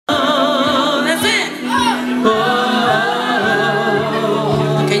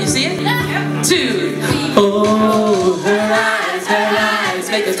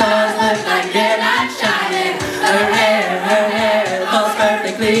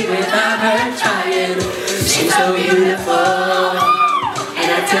me without her trying. She's so beautiful, and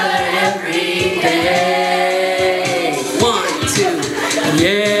I tell her every day. 1, 2,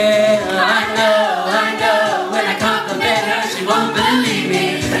 yeah, I know. When I compliment her, she won't believe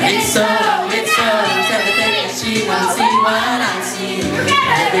me. It's so. Everything that she won't see what I see.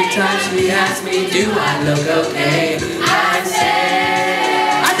 Every time she asks me, do I look okay? I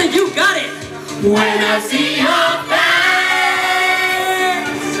say, I think you got it. When I see your face,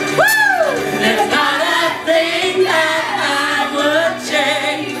 woo! There's not a thing that I would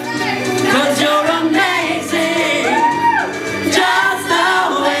change. 'Cause you're amazing, just the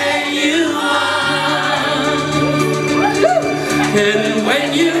way you are. And when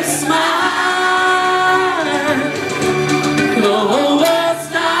you smile, the whole world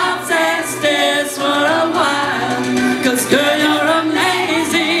stops and stares for a while. 'Cause girl, you're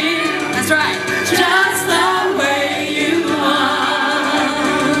amazing. That's right. Just the way you are.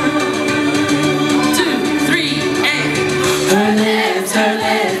 2, 3, and her lips,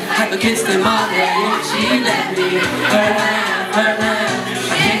 I could kiss them all day if she let me. Her laugh,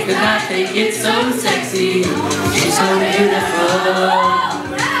 I think that I think it's so sexy. She's so beautiful.